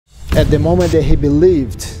At the moment that he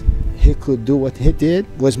believed he could do what he did,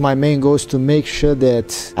 was my main goal is to make sure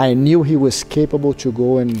that I knew he was capable to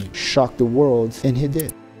go and shock the world, and he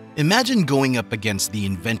did. Imagine going up against the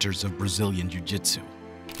inventors of Brazilian Jiu-Jitsu,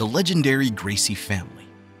 the legendary Gracie family.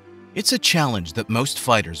 It's a challenge that most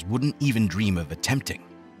fighters wouldn't even dream of attempting,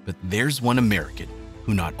 but there's one American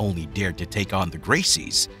who not only dared to take on the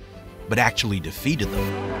Gracies, but actually defeated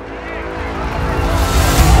them.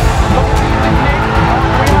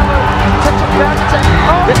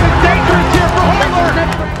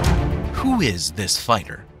 Who is this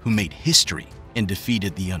fighter who made history and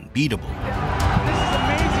defeated the unbeatable?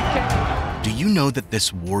 Do you know that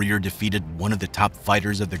this warrior defeated one of the top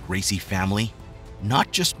fighters of the Gracie family?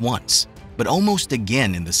 Not just once, but almost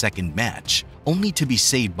again in the second match, only to be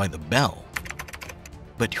saved by the bell.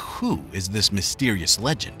 But who is this mysterious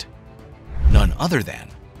legend? None other than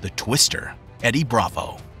the Twister, Eddie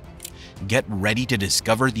Bravo. Get ready to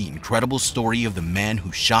discover the incredible story of the man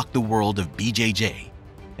who shocked the world of BJJ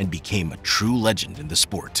and became a true legend in the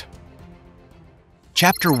sport.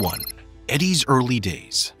 Chapter 1. Eddie's Early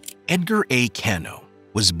Days. Edgar A. Cano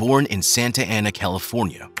was born in Santa Ana,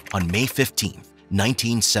 California on May 15,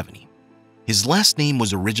 1970. His last name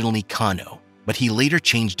was originally Cano, but he later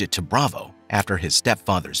changed it to Bravo after his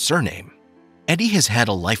stepfather's surname. Eddie has had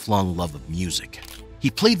a lifelong love of music.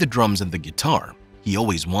 He played the drums and the guitar. He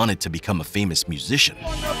always wanted to become a famous musician.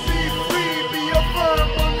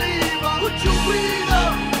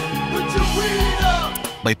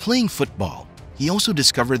 By playing football, he also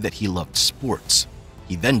discovered that he loved sports.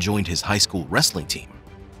 He then joined his high school wrestling team.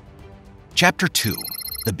 Chapter 2.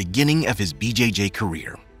 The beginning of his BJJ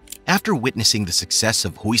career. After witnessing the success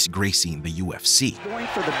of Royce Gracie in the UFC, going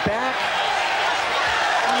for the back.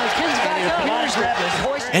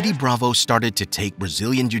 Eddie Bravo started to take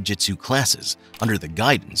Brazilian Jiu-Jitsu classes under the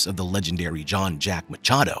guidance of the legendary Jean Jack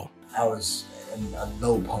Machado. I was in a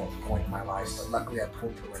low point in my life, but luckily I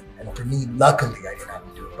pulled through it. And for me, luckily I didn't have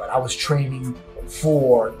to do it, but I was training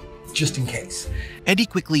for just in case. Eddie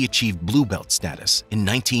quickly achieved blue belt status in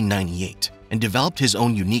 1998 and developed his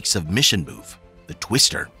own unique submission move, the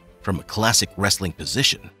Twister, from a classic wrestling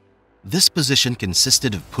position. This position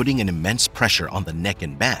consisted of putting an immense pressure on the neck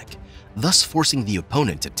and back, thus forcing the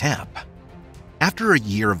opponent to tap. After a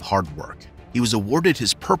year of hard work, he was awarded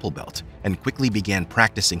his purple belt and quickly began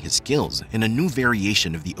practicing his skills in a new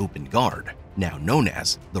variation of the open guard, now known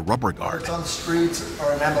as the rubber guard. It's on the streets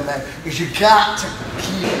or an MMA is you got to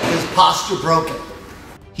keep his posture broken.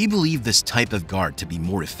 He believed this type of guard to be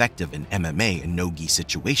more effective in MMA and no-gi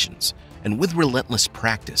situations, and with relentless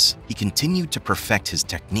practice, he continued to perfect his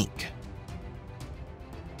technique.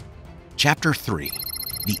 Chapter 3.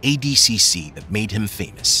 The ADCC that made him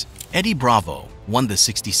famous. Eddie Bravo won the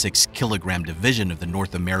 66-kilogram division of the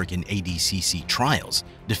North American ADCC trials,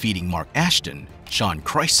 defeating Mark Ashton, Sean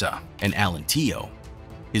Croisa, and Alan Teo.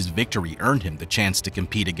 His victory earned him the chance to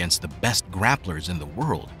compete against the best grapplers in the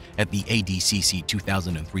world at the ADCC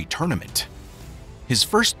 2003 tournament. His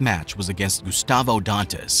first match was against Gustavo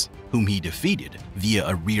Dantas, whom he defeated via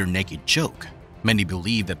a rear naked choke. Many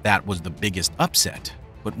believe that that was the biggest upset,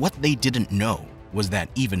 but what they didn't know was that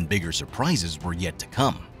even bigger surprises were yet to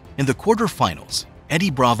come. In the quarterfinals,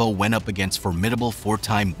 Eddie Bravo went up against formidable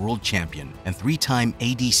 4-time world champion and 3-time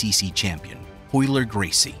ADCC champion, Royce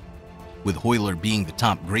Gracie. With Royce being the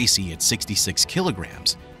top Gracie at 66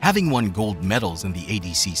 kilograms, having won gold medals in the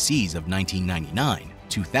ADCCs of 1999,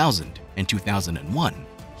 2000, and 2001,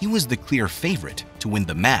 he was the clear favorite to win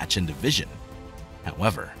the match and division.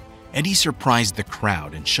 However, Eddie surprised the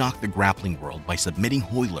crowd and shocked the grappling world by submitting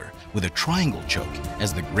Royce with a triangle choke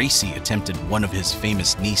as the Gracie attempted one of his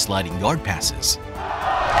famous knee-sliding guard passes.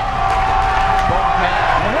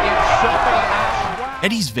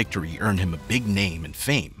 Eddie's victory earned him a big name and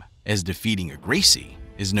fame, as defeating a Gracie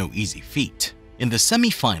is no easy feat. In the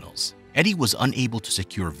semi-finals, Eddie was unable to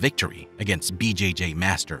secure victory against BJJ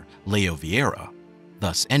master Leo Vieira,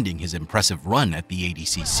 thus ending his impressive run at the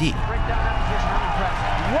ADCC.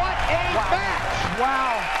 What a match!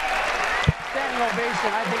 Wow! Standing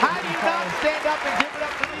ovation. How do you not stand up and give it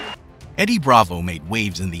up to me? Eddie Bravo made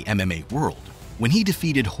waves in the MMA world when he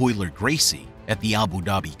defeated Royce Gracie at the Abu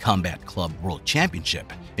Dhabi Combat Club World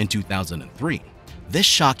Championship in 2003. This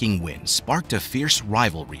shocking win sparked a fierce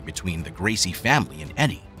rivalry between the Gracie family and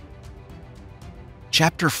Eddie.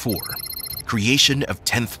 Chapter 4. Creation of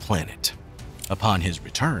 10th Planet. Upon his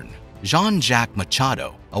return, Jean Jack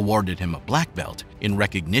Machado awarded him a black belt in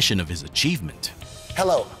recognition of his achievement.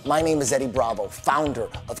 Hello, my name is Eddie Bravo, founder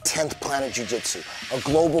of 10th Planet Jiu-Jitsu, a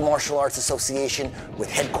global martial arts association with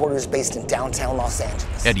headquarters based in downtown Los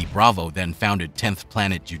Angeles. Eddie Bravo then founded 10th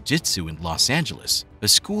Planet Jiu-Jitsu in Los Angeles, a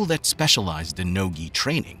school that specialized in no-gi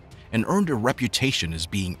training and earned a reputation as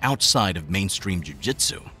being outside of mainstream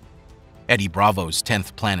jiu-jitsu. Eddie Bravo's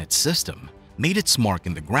 10th Planet system made its mark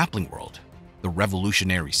in the grappling world. The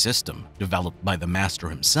revolutionary system, developed by the master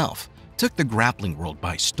himself, took the grappling world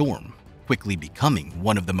by storm, quickly becoming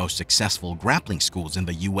one of the most successful grappling schools in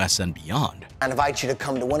the US and beyond. I invite you to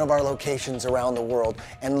come to one of our locations around the world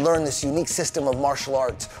and learn this unique system of martial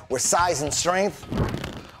arts where size and strength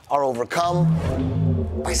are overcome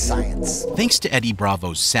by science. Thanks to Eddie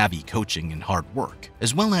Bravo's savvy coaching and hard work,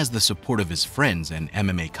 as well as the support of his friends and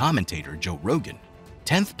MMA commentator Joe Rogan,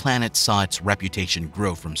 10th Planet saw its reputation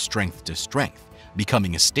grow from strength to strength,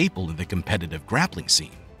 becoming a staple in the competitive grappling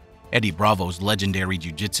scene. Eddie Bravo's legendary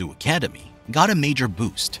Jiu-Jitsu Academy got a major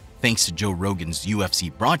boost thanks to Joe Rogan's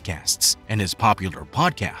UFC broadcasts and his popular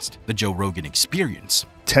podcast, The Joe Rogan Experience.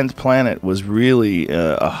 10th Planet was really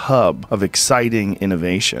a hub of exciting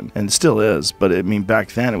innovation, and still is, but I mean,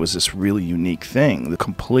 back then it was this really unique thing, the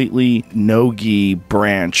completely no-gi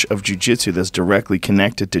branch of jiu-jitsu that's directly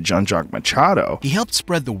connected to Jean-Jacques Machado. He helped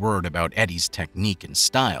spread the word about Eddie's technique and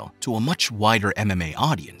style to a much wider MMA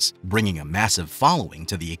audience, bringing a massive following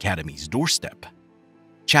to the Academy's doorstep.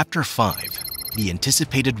 Chapter 5. The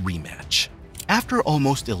Anticipated Rematch. After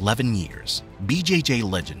almost 11 years, BJJ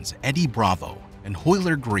legends Eddie Bravo and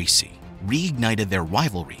Royler Gracie reignited their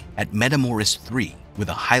rivalry at Metamoris 3 with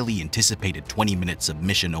a highly anticipated 20-minute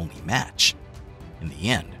submission-only match. In the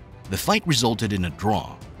end, the fight resulted in a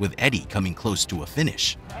draw, with Eddie coming close to a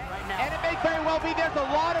finish. And it may very well be there's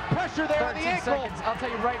a lot of pressure there on the ankle. I'll tell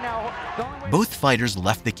you right now. Both fighters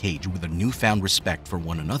left the cage with a newfound respect for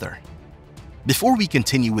one another. Before we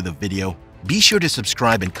continue with the video, be sure to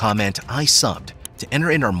subscribe and comment "I subbed" to enter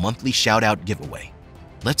in our monthly shout-out giveaway.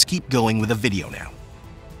 Let's keep going with the video now.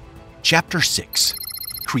 Chapter 6.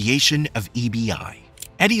 Creation of EBI.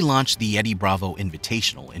 Eddie launched the Eddie Bravo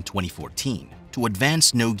Invitational in 2014 to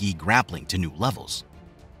advance no-gi grappling to new levels.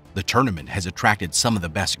 The tournament has attracted some of the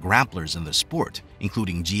best grapplers in the sport,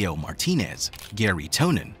 including Gio Martinez, Gary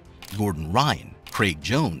Tonin, Gordon Ryan, Craig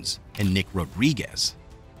Jones, and Nick Rodriguez.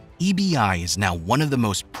 EBI is now one of the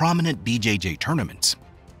most prominent BJJ tournaments.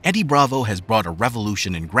 Eddie Bravo has brought a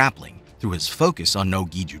revolution in grappling through his focus on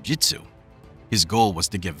no-gi jiu-jitsu. His goal was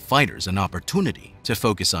to give fighters an opportunity to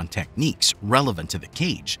focus on techniques relevant to the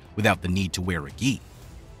cage without the need to wear a gi.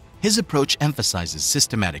 His approach emphasizes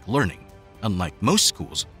systematic learning, unlike most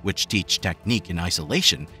schools which teach technique in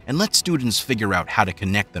isolation and let students figure out how to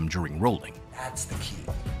connect them during rolling. That's the key,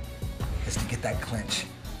 is to get that clinch.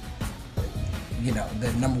 You know,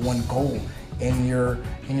 the number one goal in your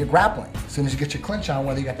grappling. As soon as you get your clinch on,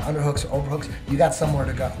 whether you got the underhooks or overhooks, you got somewhere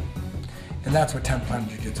to go. And that's what 10th Planet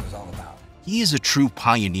Jiu-Jitsu is all about. He is a true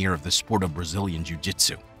pioneer of the sport of Brazilian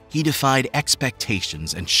Jiu-Jitsu. He defied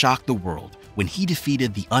expectations and shocked the world when he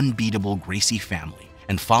defeated the unbeatable Gracie family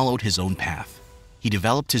and followed his own path. He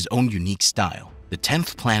developed his own unique style, the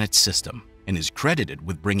 10th Planet system, and is credited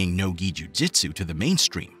with bringing no-gi jiu-jitsu to the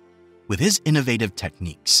mainstream. With his innovative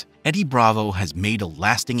techniques, Eddie Bravo has made a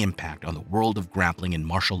lasting impact on the world of grappling and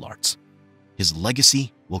martial arts. His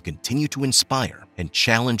legacy will continue to inspire and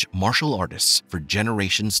challenge martial artists for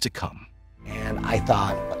generations to come. And I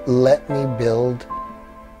thought, let me build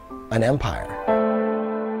an empire.